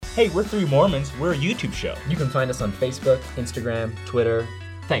Hey, we're three Mormons. We're a YouTube show. You can find us on Facebook, Instagram, Twitter.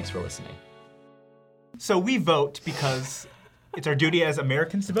 Thanks for listening. So we vote because it's our duty as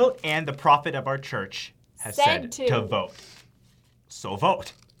Americans to vote, and the prophet of our church has said to vote. So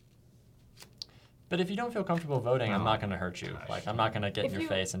vote. But if you don't feel comfortable voting, I'm not going to hurt you. Like, I'm not going to get in your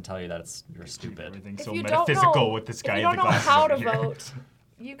face and tell you that you're stupid. Everything's so metaphysical with this guy in the glasses. If you don't know how to vote,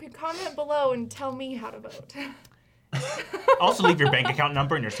 you can comment below and tell me how to vote. Also leave your bank account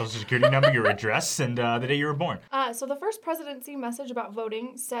number and your social security number, your address, and the day you were born. So the first presidency message about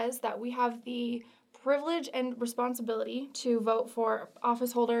voting says that we have the privilege and responsibility to vote for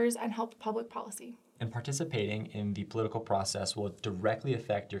office holders and help public policy. And participating in the political process will directly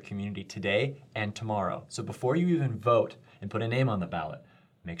affect your community today and tomorrow. So before you even vote and put a name on the ballot,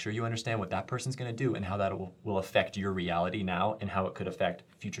 make sure you understand what that person's going to do and how that will affect your reality now and how it could affect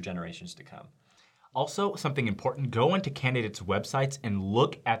future generations to come. Also, something important, go into candidates' websites and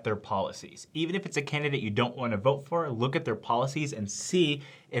look at their policies. Even if it's a candidate you don't want to vote for, look at their policies and see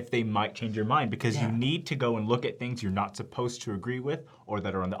if they might change your mind, because you need to go and look at things you're not supposed to agree with or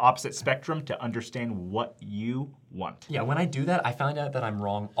that are on the opposite spectrum to understand what you want. Yeah, when I do that, I find out that I'm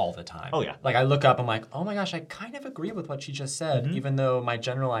wrong all the time. Oh, yeah. Like, I look up, I'm like, oh my gosh, I kind of agree with what she just said, even though my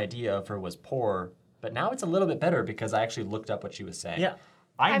general idea of her was poor. But now it's a little bit better because I actually looked up what she was saying. Yeah.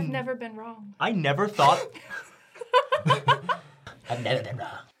 I've never been wrong. I never thought... I've never been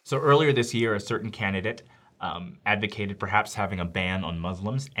wrong. So earlier this year, a certain candidate advocated perhaps having a ban on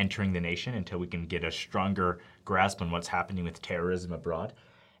Muslims entering the nation until we can get a stronger grasp on what's happening with terrorism abroad.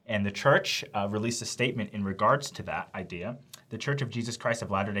 And the church released a statement in regards to that idea. The Church of Jesus Christ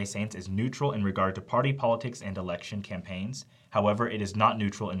of Latter-day Saints is neutral in regard to party politics and election campaigns. However, it is not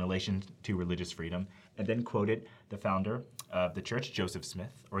neutral in relation to religious freedom. And then quoted the founder of the church, Joseph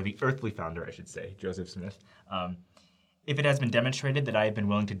Smith, or the earthly founder, I should say, Joseph Smith. If it has been demonstrated that I have been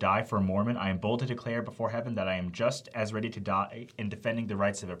willing to die for a Mormon, I am bold to declare before heaven that I am just as ready to die in defending the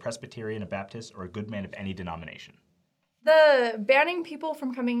rights of a Presbyterian, a Baptist, or a good man of any denomination. The banning people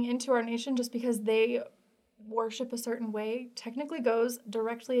from coming into our nation just because they worship a certain way technically goes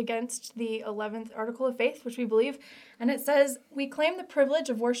directly against the 11th Article of Faith, which we believe. And it says, we claim the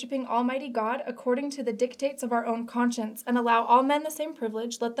privilege of worshiping Almighty God according to the dictates of our own conscience and allow all men the same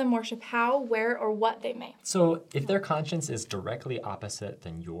privilege. Let them worship how, where, or what they may. So if their conscience is directly opposite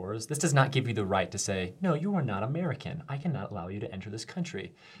than yours, this does not give you the right to say, no, you are not American. I cannot allow you to enter this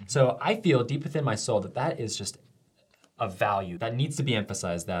country. So I feel deep within my soul that that is just a value that needs to be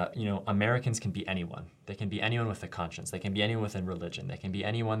emphasized, that, you know, Americans can be anyone. They can be anyone with a conscience. They can be anyone within religion. They can be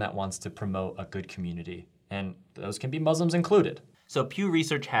anyone that wants to promote a good community. And those can be Muslims included. So Pew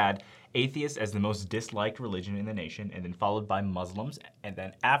Research had atheists as the most disliked religion in the nation, and then followed by Muslims, and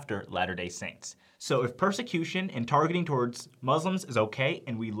then after Latter-day Saints. So if persecution and targeting towards Muslims is okay,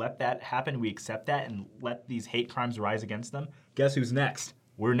 and we let that happen, we accept that, and let these hate crimes rise against them, guess who's next?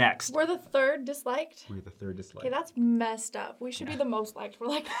 We're next. We're the third disliked? We're the third disliked. Okay, that's messed up. We should be the most liked. We're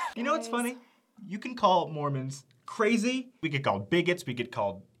like, you know what's funny? You can call Mormons crazy. We get called bigots. We get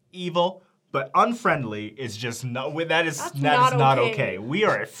called evil. But unfriendly is just that is not okay. We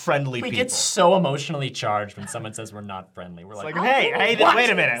are a friendly people. We get so emotionally charged when someone says we're not friendly. We're like, hey, wait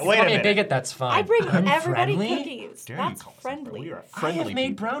a minute. Call me a bigot, that's fine. I bring everybody Unfriendly? cookies. That's friendly. We are I friendly have made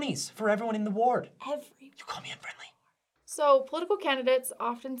people. brownies for everyone in the ward. Every. You call me unfriendly. So political candidates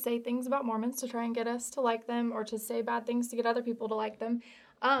often say things about Mormons to try and get us to like them, or to say bad things to get other people to like them.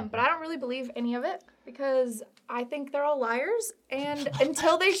 But I don't really believe any of it, because I think they're all liars. And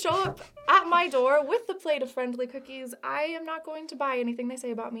until they show up at my door with the plate of friendly cookies, I am not going to buy anything they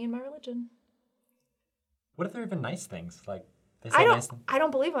say about me and my religion. What if they're even nice things? Like, they say nice things? I don't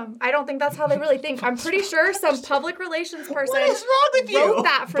believe them. I don't think that's how they really think. I'm pretty sure some public relations person What is wrong with you? wrote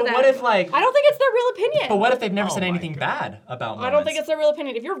that for But them. what if, like... I don't think it's their real opinion. But what if they've never said my anything God. bad about Mormons? I don't think it's their real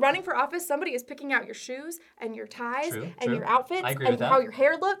opinion. If you're running for office, somebody is picking out your shoes and your ties True. your outfits I agree and with that. how your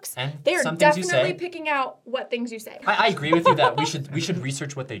hair looks. And they are some things you definitely say. picking out what things you say. I agree with you that we should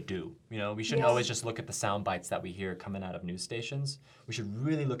research what they do. You know, we shouldn't Yeah. always just look at the sound bites that we hear coming out of news stations. We should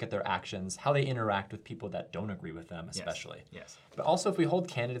really look at their actions, how they interact with people that don't agree with them, especially. Yes. But also, if we hold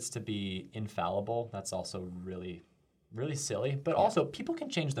candidates to be infallible, that's also really, really silly. But also, people can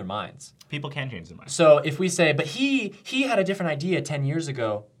change their minds. People can change their minds. So if we say, but he had a different idea 10 years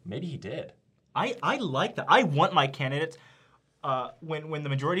ago, maybe he did. I like that. I want my candidates. When the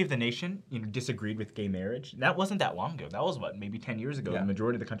majority of the nation, disagreed with gay marriage, that wasn't that long ago. That was maybe 10 years ago. Yeah. The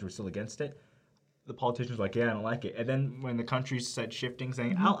majority of the country was still against it. The politicians were like, yeah, I don't like it. And then when the country started shifting,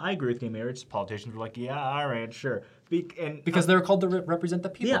 saying, I agree with gay marriage, politicians were like, yeah, all right, sure. Because they were called to represent the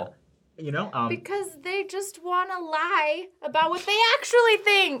people. Yeah. Because they just want to lie about what they actually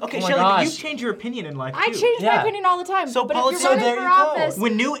think. Okay, Oh my Shelly, but you gosh. change your opinion in life, too. I change my opinion all the time. So but politics- if you're so running there for you go. office,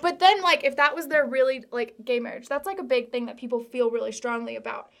 When new- but then like if that was their really like gay marriage, that's like a big thing that people feel really strongly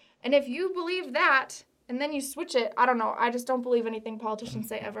about. And if you believe that and then you switch it, I don't know. I just don't believe anything politicians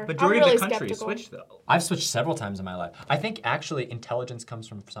say ever. Majority I'm really of the country skeptical. switched, though. I've switched several times in my life. I think actually intelligence comes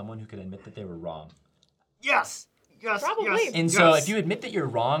from someone who could admit that they were wrong. Yes. Yes. Probably. Yes. And so if you admit that you're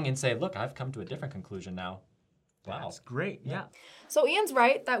wrong and say, look, I've come to a different conclusion now. Wow. That's great. Yeah. So Ian's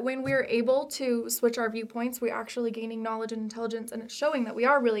right that when we're able to switch our viewpoints, we're actually gaining knowledge and intelligence, and it's showing that we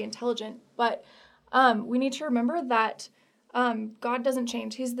are really intelligent. But we need to remember that God doesn't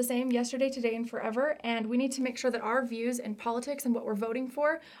change. He's the same yesterday, today, and forever. And we need to make sure that our views in politics and what we're voting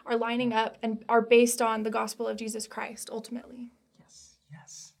for are lining up and are based on the gospel of Jesus Christ, ultimately. Yes.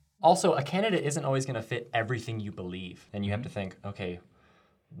 Yes. Also, a candidate isn't always going to fit everything you believe. And you have to think, okay,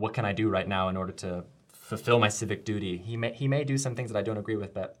 what can I do right now in order to fulfill my civic duty? He may do some things that I don't agree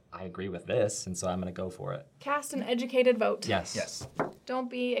with, but I agree with this, and so I'm going to go for it. Cast an educated vote. Yes. Yes. Don't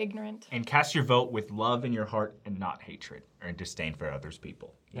be ignorant. And cast your vote with love in your heart and not hatred or disdain for others'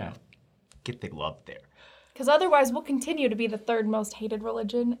 people. You Yeah. know, get the love there. Because otherwise, we'll continue to be the third most hated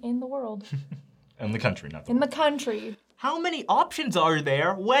religion in the world. In the country, not the In the world. country. How many options are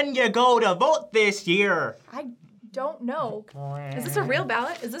there when you go to vote this year? I don't know. Is this a real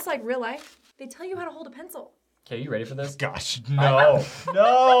ballot? Is this like real life? They tell you how to hold a pencil. Okay, you ready for this? Gosh, no.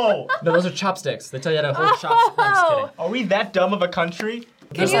 No. No, those are chopsticks. They tell you how to hold chopsticks. No, I'm just kidding. Are we that dumb of a country?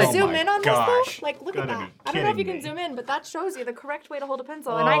 Can There's you like- zoom in on this gosh. though? Like, look at Gotta that. be I don't know if you kidding can me. zoom in, but that shows you the correct way to hold a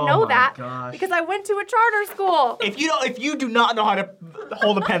pencil. And I Oh know my that gosh. because I went to a charter school. If you do not know how to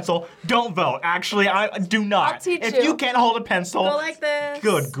hold a pencil, don't vote. Actually, I do not. I'll teach if you. you can't hold a pencil, Go like this.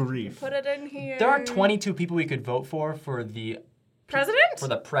 good grief. Put it in here. There are 22 people we could vote for the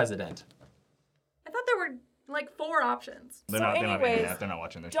President? president. I thought there were like 4 options. They're so not reading anyways, that. They're not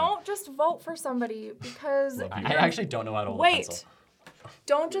watching this. don't just vote for somebody because I actually don't know how to hold a pencil. wait.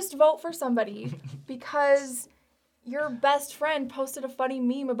 Don't just vote for somebody because your best friend posted a funny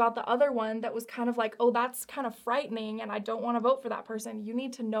meme about the other one that was kind of like, oh, that's kind of frightening and I don't want to vote for that person. You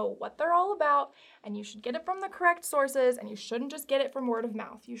need to know what they're all about and you should get it from the correct sources and you shouldn't just get it from word of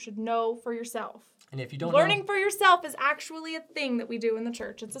mouth. You should know for yourself. And if you don't Learning know, for yourself is actually a thing that we do in the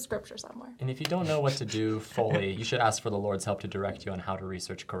church. It's a scripture somewhere. and if you don't know what to do fully, you should ask for the Lord's help to direct you on how to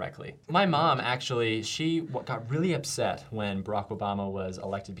research correctly. My mom actually, she got really upset when Barack Obama was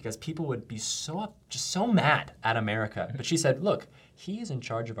elected because people would be just so mad at America. But she said, look, he is in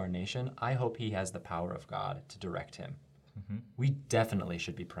charge of our nation. I hope he has the power of God to direct him. Mm-hmm. We definitely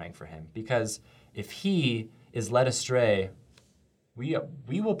should be praying for him because if he is led astray, we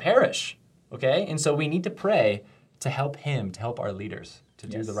will perish. Okay? And so we need to pray to help him, to help our leaders to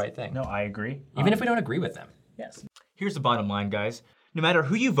do the right thing. No, I agree. Even if we don't agree with them. Yes. Here's the bottom line, guys. No matter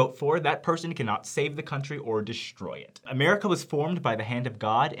who you vote for, that person cannot save the country or destroy it. America was formed by the hand of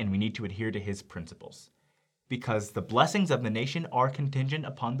God, and we need to adhere to his principles. Because the blessings of the nation are contingent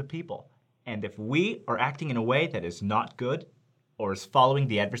upon the people. And if we are acting in a way that is not good, or is following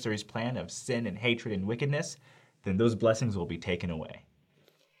the adversary's plan of sin and hatred and wickedness, then those blessings will be taken away.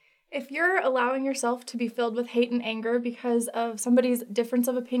 If you're allowing yourself to be filled with hate and anger because of somebody's difference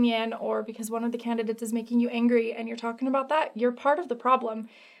of opinion or because one of the candidates is making you angry and you're talking about that, you're part of the problem.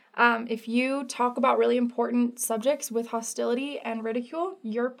 If you talk about really important subjects with hostility and ridicule,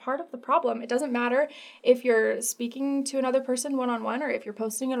 you're part of the problem. It doesn't matter if you're speaking to another person one-on-one or if you're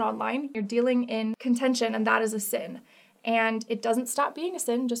posting it online. You're dealing in contention, and that is a sin. And it doesn't stop being a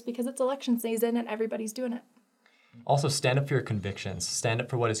sin just because it's election season and everybody's doing it. Also, stand up for your convictions. Stand up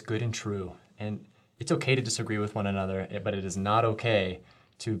for what is good and true. And it's okay to disagree with one another, but it is not okay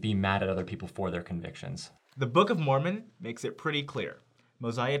to be mad at other people for their convictions. The Book of Mormon makes it pretty clear.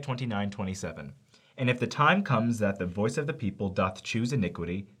 Mosiah 29:27. And if the time comes that the voice of the people doth choose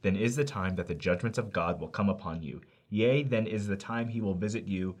iniquity, then is the time that the judgments of God will come upon you. Yea, then is the time he will visit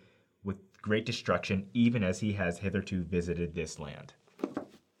you with great destruction, even as he has hitherto visited this land.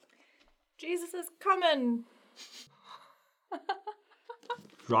 Jesus is coming.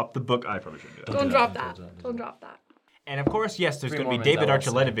 Drop the book. I probably shouldn't do that. Don't drop that. Don't drop that. And of course, yes, there's Three going to be Mormons David I love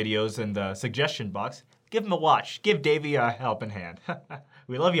Archuleta videos in the suggestion box. Give him a watch. Give Davey a helping hand.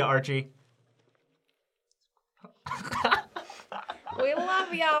 We love you, Archie. We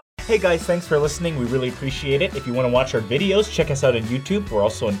love y'all. Hey guys, thanks for listening. We really appreciate it. If you want to watch our videos, check us out on YouTube. We're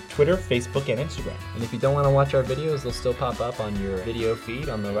also on Twitter, Facebook, and Instagram. And if you don't want to watch our videos, they'll still pop up on your video feed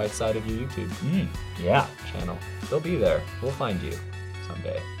on the right side of your YouTube Yeah. channel. They'll be there. We'll find you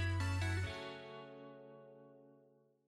someday.